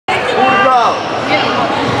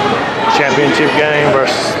Championship game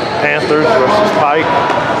versus Panthers versus Pike.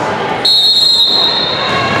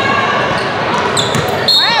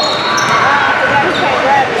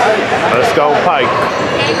 Let's go, Pike.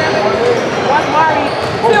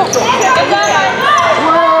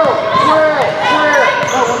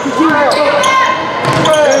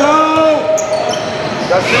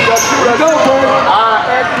 That's you, let's go, bro.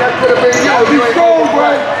 That could have been you. You ain't going,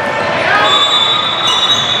 bro.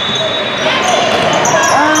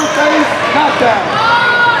 Iron face, knockdown.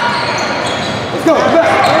 Let's go,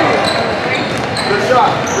 back. Good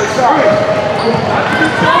shot, good shot.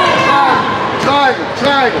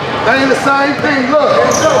 Triangle. That ain't the same thing, look.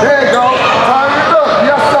 There you go. Time to look.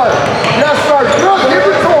 Yes, sir. Yes, sir. Look, give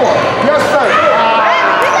it to him. Yes, sir.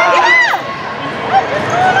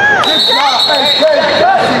 Good job. Hey,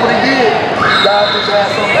 see what he did. Got his ass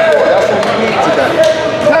on the floor. That's what we need today.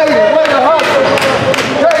 Taylor, way to hustle.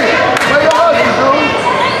 Taylor, way to hustle, dude.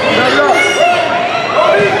 Shut up.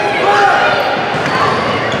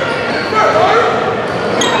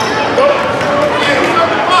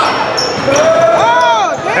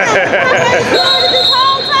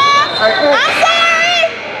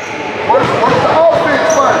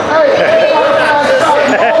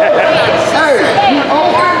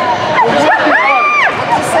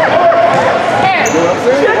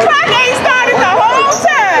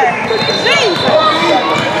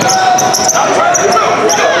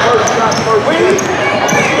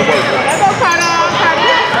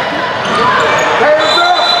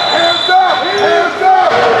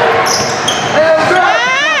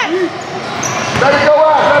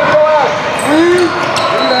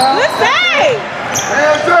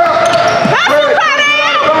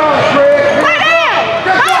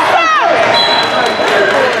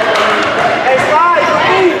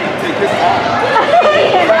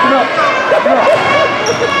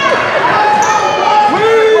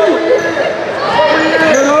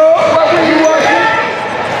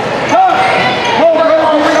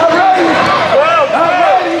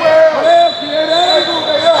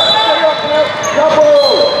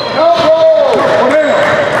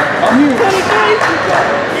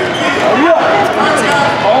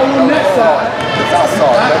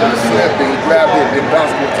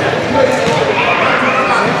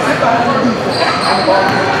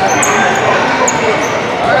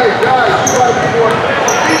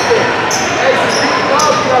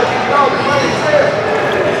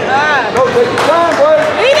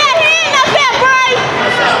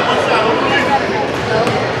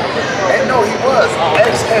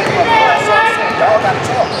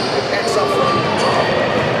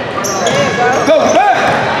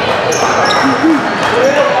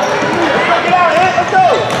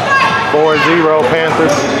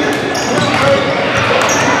 Panthers.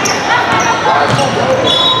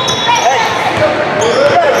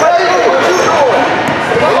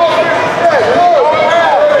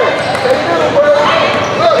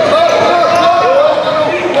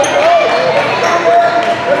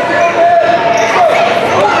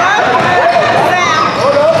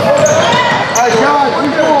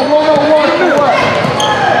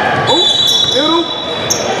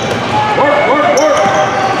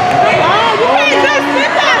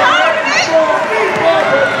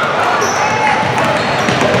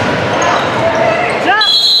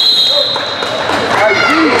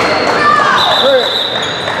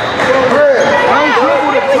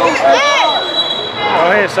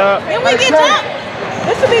 Up. Can we get jumped?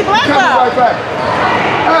 This should be black belt. Right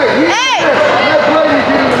hey! Let Brady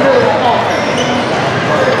get in the middle of the offense.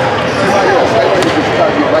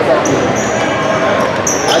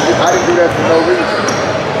 I didn't do that for no reason.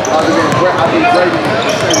 Other than I think Brady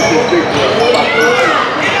was saying his big boy.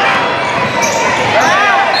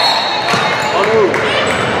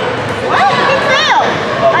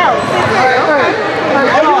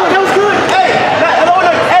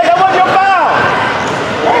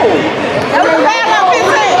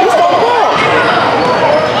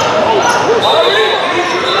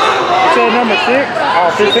 Number 6? Oh,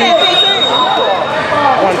 15? 1-5,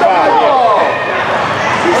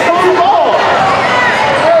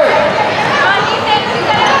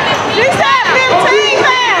 She said 15,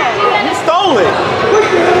 man. He stole it.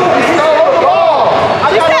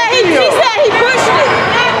 She said he pushed it.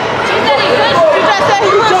 She just said he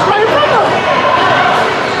pushed it.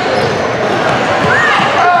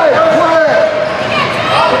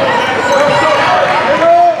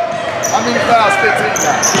 How many fouls? 15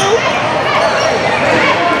 now.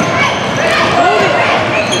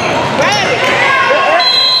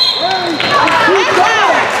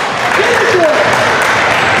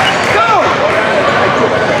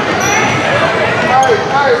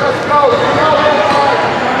 Hey, let's go.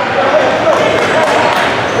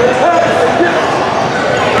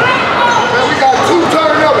 Man, we got 2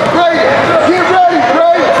 turnovers. Brady, get ready,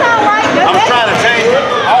 Brady. I'm trying to change it.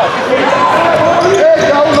 There you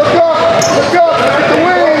go. Look up. Look up. Look at the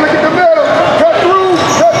wing. Look at the middle. Cut through.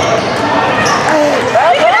 Cut.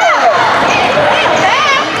 Hey,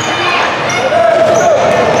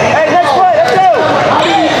 let's play. Let's go. I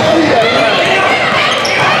didn't even see that.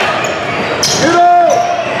 Get up.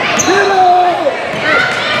 Get up.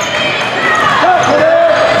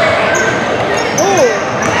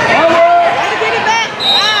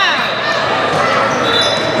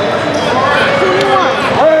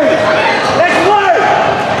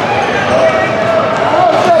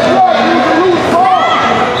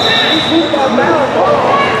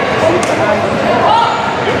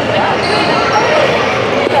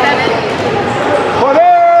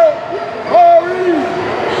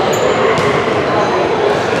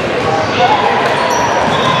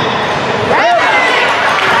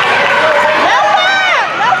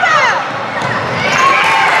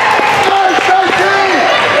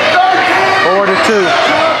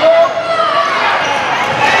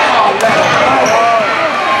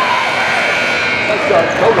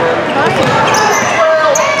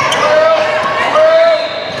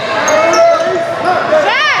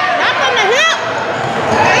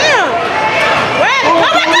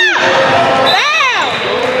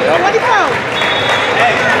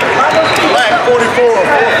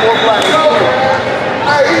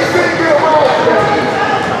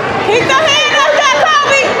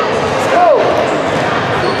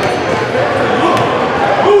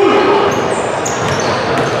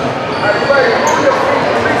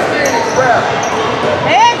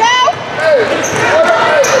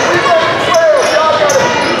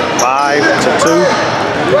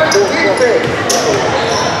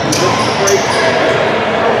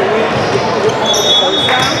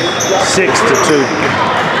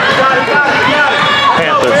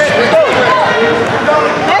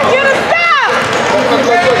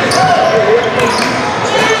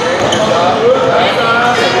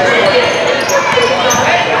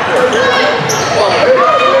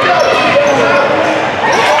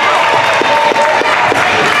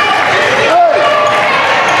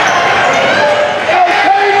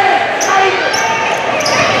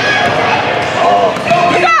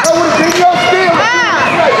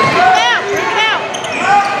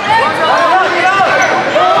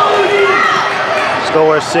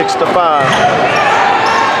 Score 6-5.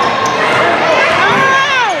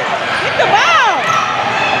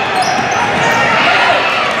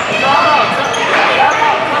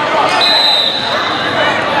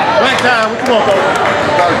 Time. Come on, folks.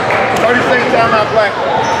 30-second timeout, Black.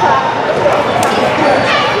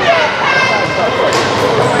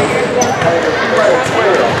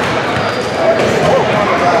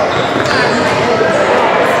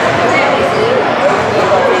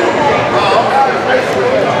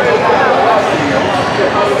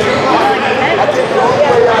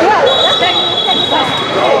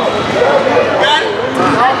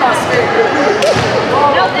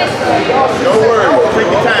 No worries. Take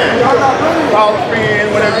your time. Call a friend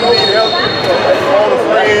whenever you need help. Call a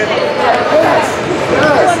friend.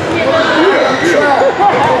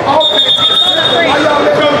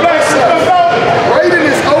 Braden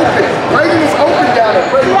is open. Braden is open down there.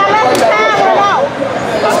 Braden,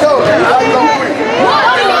 let's go. I ain't gonna quit. Well, I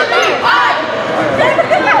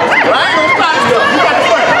ain't gonna stop you. You got to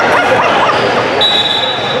work.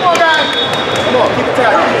 Come on, guys. Come on, keep it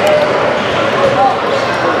tight.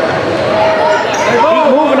 Keep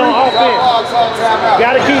moving on offense.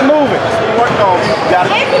 Gotta keep moving.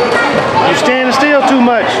 You're standing still too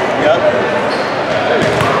much. Yep.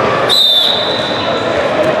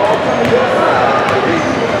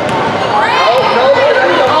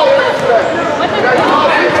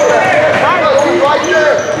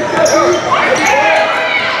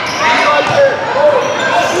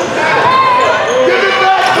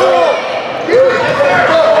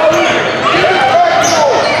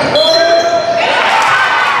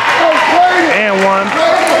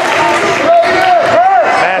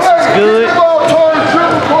 Good.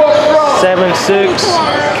 7-6.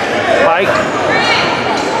 Pike.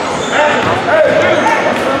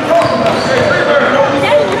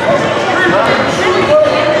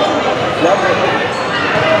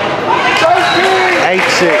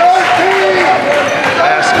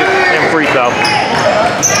 Basket and free throw.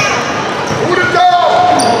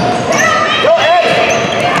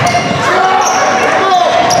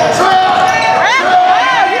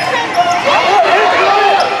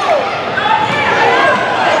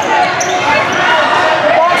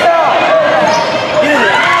 Get in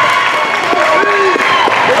there.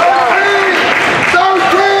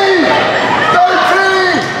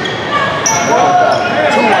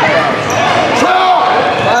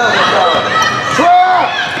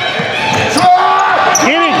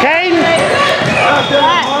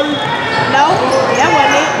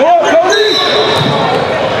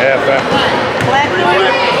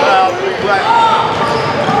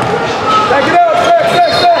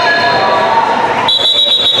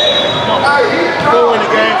 4 in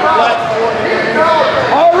the game for black. 4 in the game.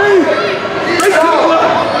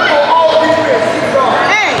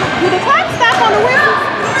 Hey, do the clock stop on the whistle?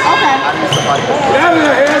 Okay. Down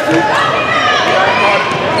there, Harrison.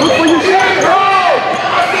 Look for your shot.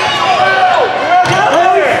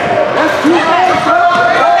 That's 2 points, bro.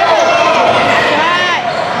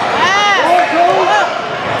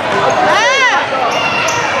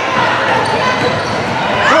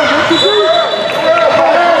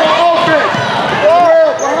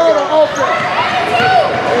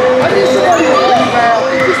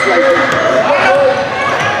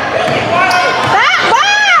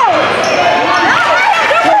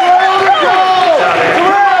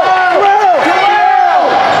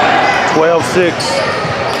 Six.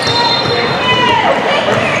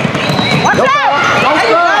 Watch out! Don't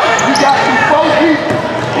stop. You got these 4 people.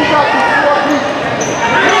 You got these 4 people.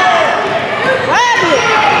 Grab it.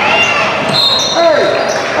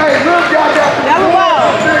 Hey, look, y'all got the Yellow ball.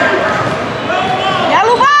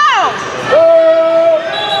 Yellow ball.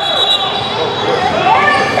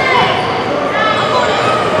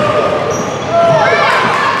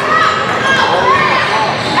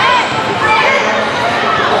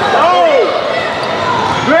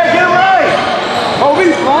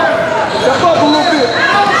 Step up a little bit.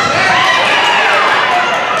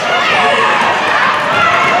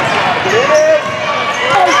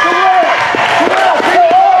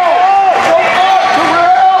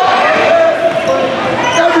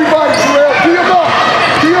 Everybody, Terrell, tee him up.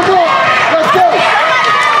 Tee him up. Let's go.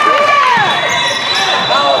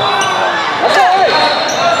 That's all right.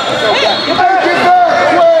 Hey, get back,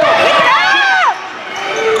 Terrell.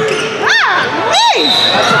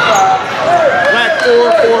 That's a foul. Black 4,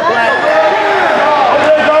 4 black.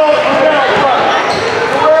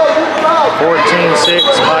 14-6,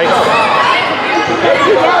 Pike.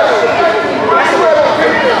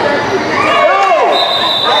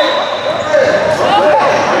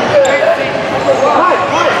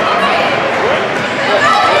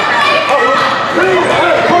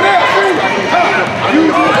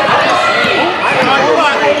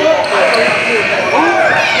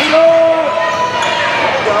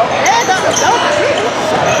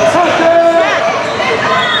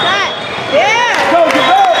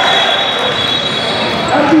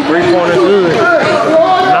 Three-pointer good.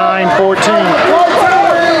 9-14.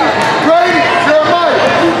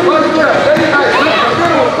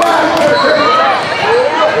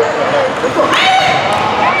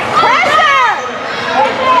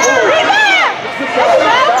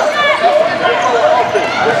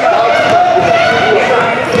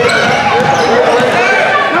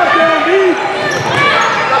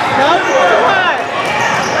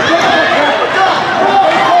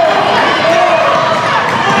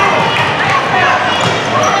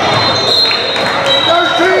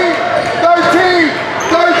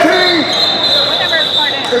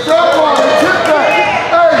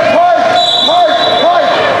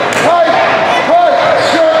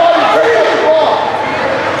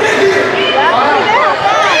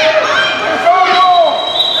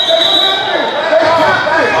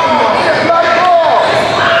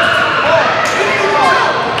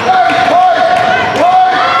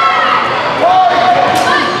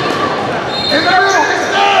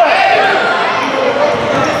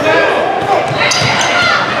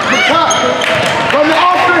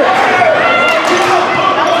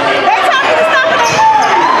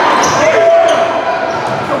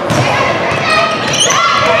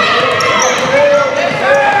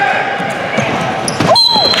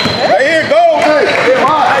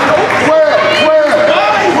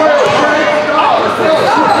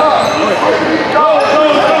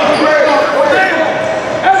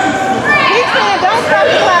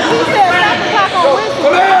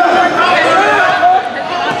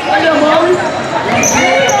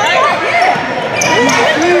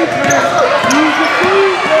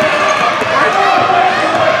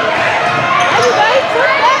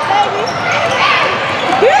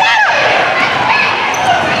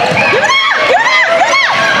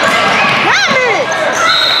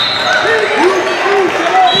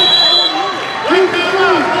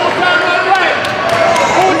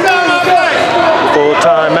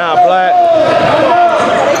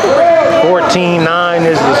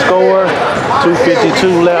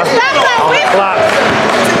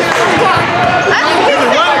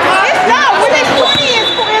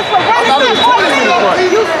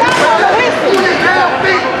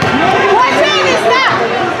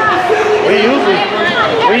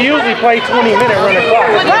 play 20-minute running clock.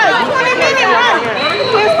 Right, 20-minute run.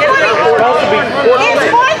 It's supposed to be 14. It's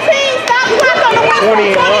 14. Stop clock on the whistle. 20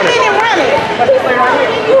 and 20-minute running.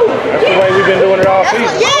 That's the way we've been doing it all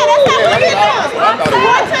season. Yeah, that's how we've been doing.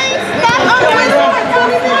 14, stop on the way.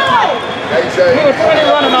 We were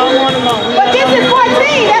 21 and all one and all. But this is 14.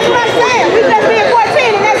 That's what I'm saying. We just being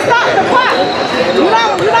 14 and that stops the clock. You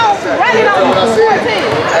don't run it on 14.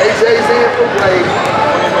 AJ's in for Wade.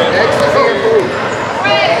 X is in for Ruth.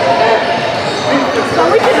 So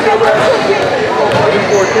we should have been doing 2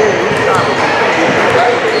 14.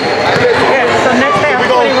 Yeah, so next half,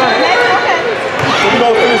 21. So we're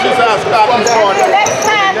going to finish this out, stop and start. Next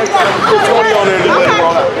time, we're going to Put 20 on there and just let it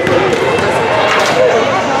roll out.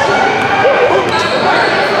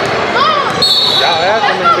 Y'all asked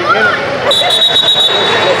them in the beginning.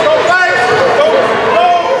 Let's go, Pike! Go!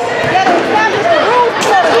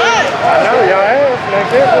 I know, y'all asked.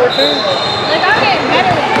 Next year, 14. Like, I'm getting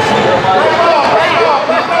better with this.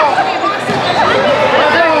 Let's go.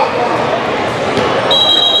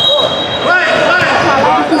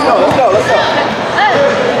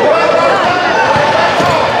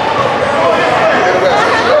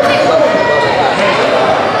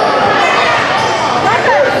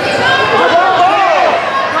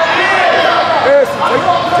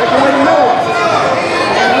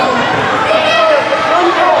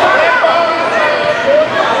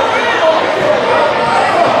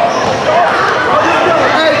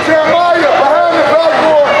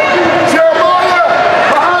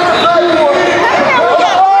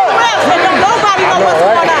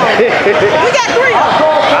 We got 3.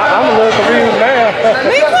 I'm a little confused now.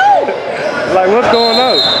 Me too. Like, what's going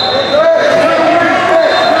on?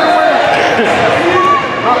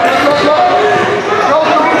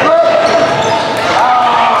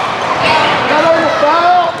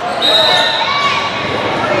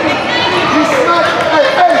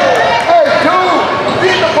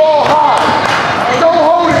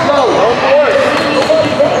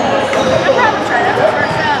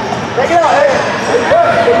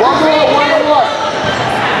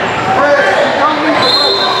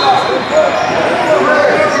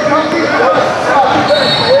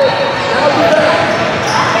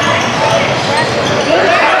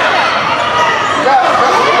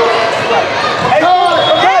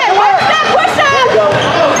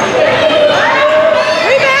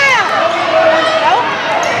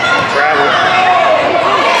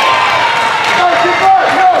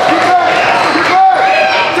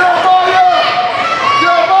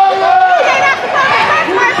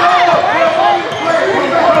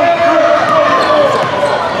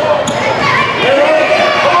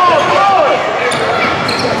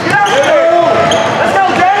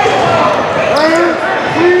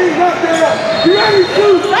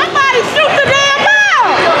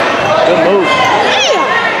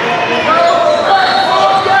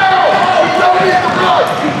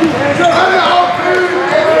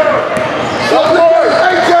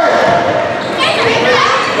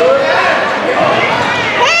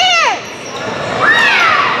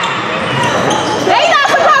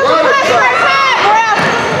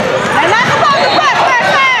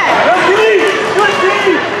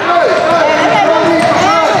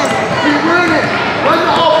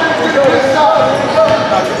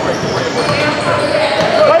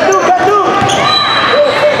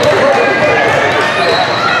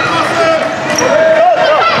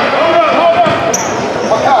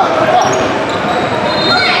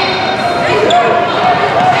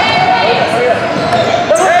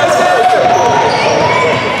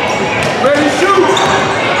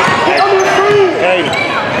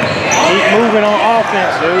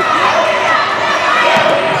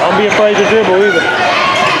 Don't be afraid to dribble either.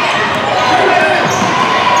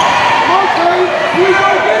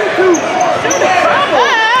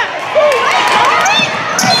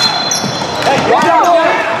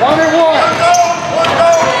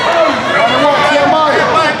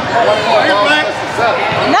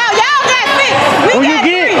 Who you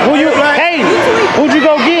get? Who you? Hey, who'd you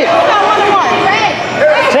go get?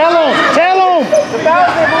 Tell him. Tell him.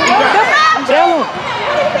 Tell him.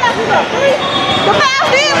 The foul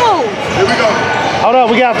did move. Here we go. Hold up,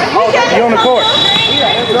 we got you on the court. All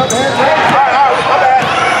right, my bad.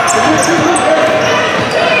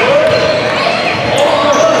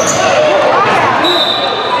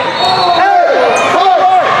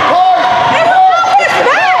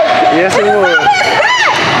 Yes, it was.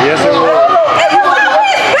 Yes, it was.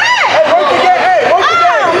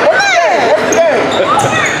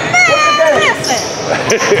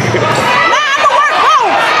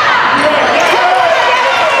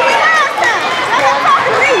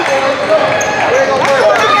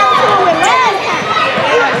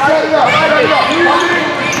 Set it up.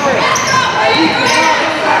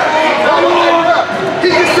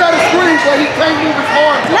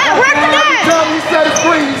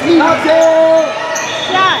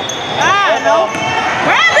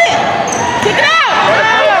 Grab it. Kick it out.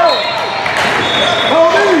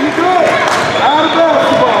 Hold in, you good. Out of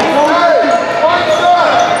basketball. Hey, one shot.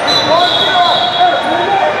 One shot.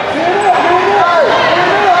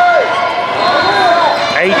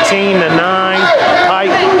 18-9.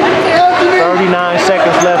 Pike. 39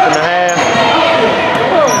 seconds left in the half.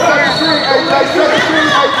 Second string, AJ. Second string,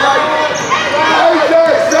 AJ. AJ,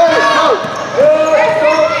 set it. Go.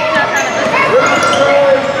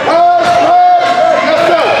 Yes,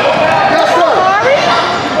 sir. Yes, sir.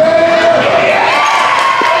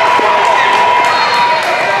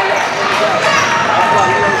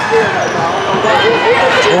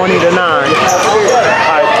 20-9.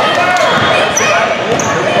 Pike.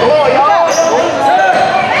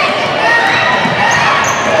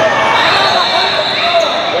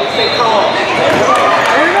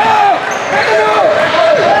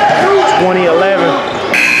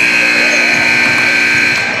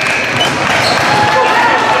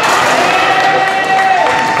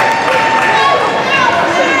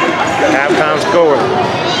 Halftime score.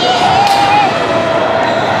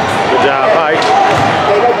 Good job, Pike.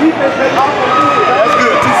 That's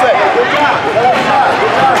good. 2 seconds. Good job. Good job.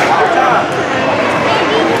 Good job.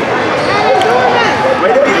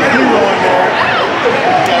 Wait till you get on there.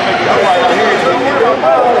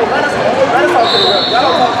 Let us talk to the ref. Y'all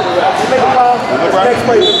don't talk to the ref. We'll make a call. Next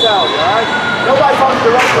play mentality, all right? Nobody talks to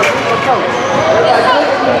the ref but the coach. Everybody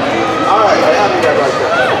good? All right. I have that right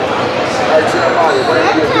there. All right, Jeremiah, way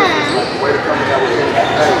to get this. Way to come in that with him.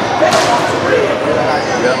 Hey.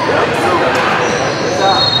 Yep. Good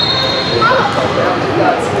job.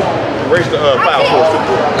 Raise the foul for us.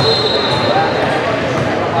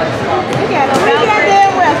 We got a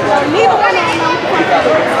damn ref. Neither one of them.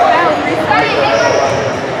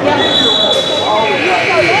 Yeah.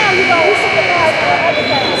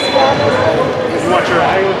 You want your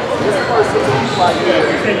name? This person looks like this.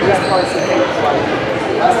 This person looks like this.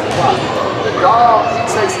 That's the problem. The dog, he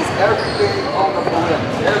chases everything on the perimeter.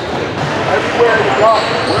 Everything. Everywhere the dog,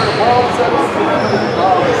 where the ball is at, the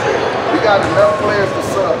dog is there. We got enough players to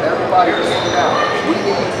sub. Everybody in and out. We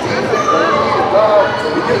need defense. We need a dog.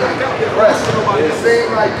 We need pressure. It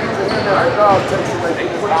seems like using him as a dog takes away from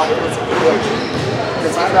his offensive ability.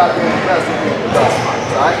 Because he's not being aggressive with the dog.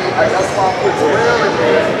 So that's why I put Terrell in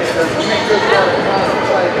there. Because we just got to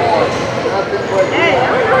concentrate on nothing but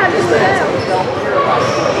these things that we don't care about.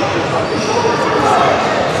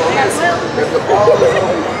 So listen, if the ball is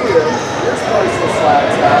over here, this person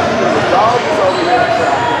slides out. The dog is over here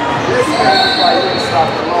tracking. This man is right here to stop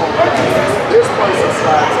the long run. This person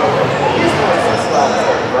slides over. This person slides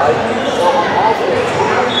over, right? So on offense, we're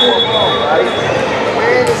going to go wrong, right? The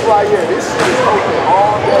man is right here. This shit is open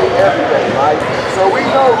all day, every day, right? So we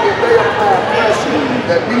know if they apply pressure,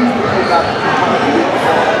 that these people got to keep on getting the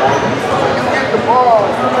ball, right? So you get the ball,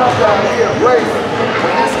 you come down here and break it.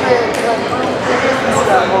 When this man comes through, this is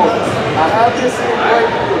that moment. I have this in break,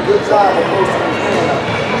 do a good job of posting his hand up.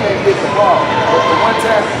 He ain't get the ball. But the one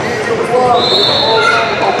time he did get the ball, the whole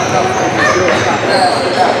thing opened up and he just got passed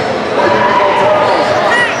it out.